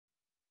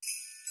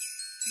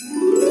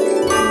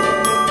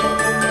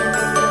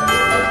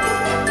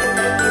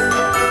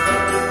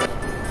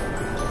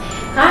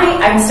Hi,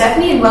 I'm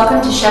Stephanie and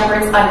welcome to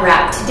Shepherd's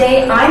Unwrapped.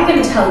 Today I'm going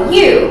to tell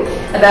you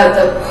about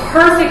the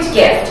perfect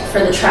gift for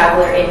the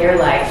traveler in your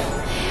life.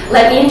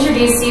 Let me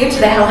introduce you to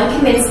the Helen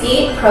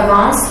Kaminsky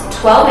Provence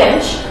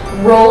 12-inch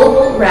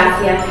rollable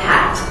raffia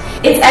hat.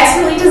 It's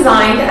expertly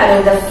designed out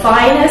of the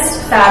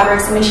finest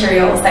fabrics and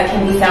materials that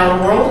can be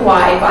found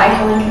worldwide by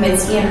Helen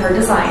Kaminsky and her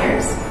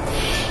designers.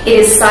 It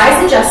is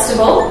size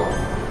adjustable,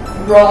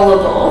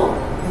 rollable,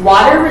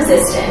 water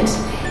resistant,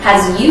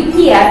 has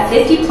UPF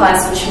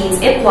 50+, which means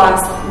it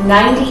blocks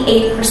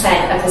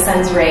 98% of the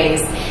sun's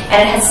rays,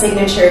 and it has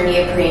signature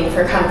neoprene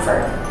for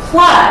comfort.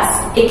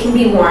 Plus, it can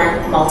be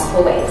worn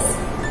multiple ways.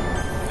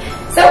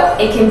 So,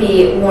 it can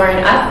be worn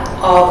up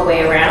all the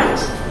way around.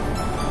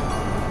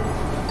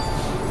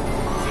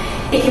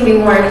 It can be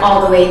worn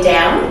all the way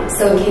down,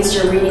 so in case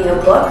you're reading a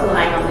book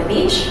lying on the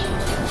beach.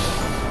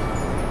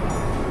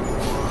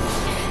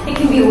 It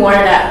can be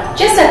worn up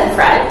just at the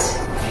front,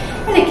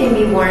 and it can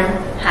be worn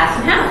half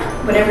and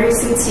half, whatever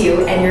suits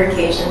you and your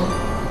occasion.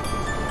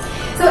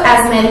 So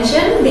as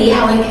mentioned, the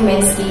Helen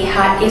Kaminsky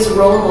hat is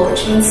rollable,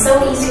 which means so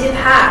easy to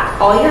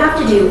pack. All you have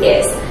to do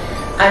is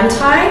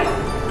untie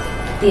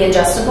the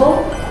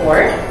adjustable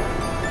cord,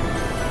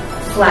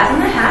 flatten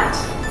the hat,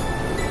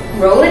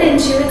 roll it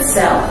into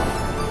itself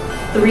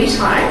 3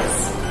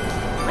 times,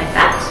 like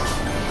that.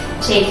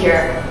 Take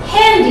your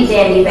handy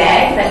dandy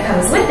bag that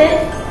comes with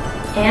it,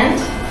 and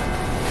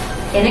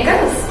in it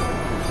goes.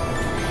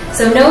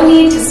 So no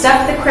need to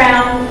stuff the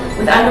crown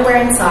with underwear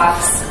and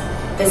socks.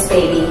 This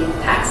baby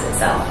packs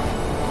itself.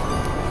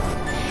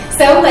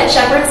 So let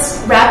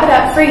Shepherd's wrap it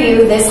up for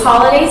you this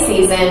holiday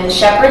season.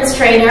 Shepherd's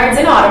Train Yards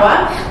in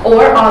Ottawa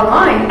or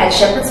online at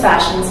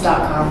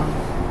shepherdsfashions.com.